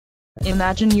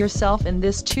Imagine yourself in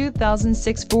this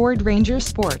 2006 Ford Ranger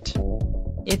Sport.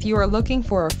 If you are looking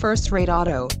for a first-rate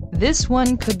auto, this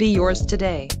one could be yours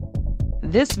today.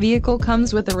 This vehicle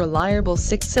comes with a reliable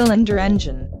 6-cylinder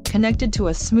engine, connected to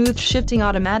a smooth shifting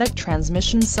automatic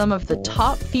transmission. Some of the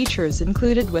top features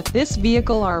included with this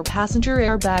vehicle are passenger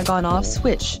airbag on-off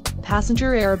switch,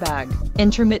 passenger airbag,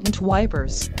 intermittent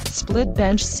wipers, split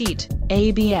bench seat,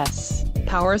 ABS,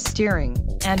 power steering,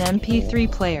 and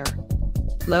MP3 player.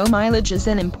 Low mileage is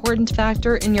an important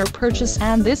factor in your purchase,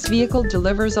 and this vehicle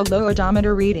delivers a low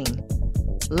odometer reading.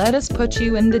 Let us put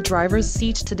you in the driver's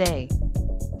seat today.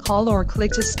 Call or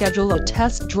click to schedule a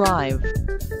test drive.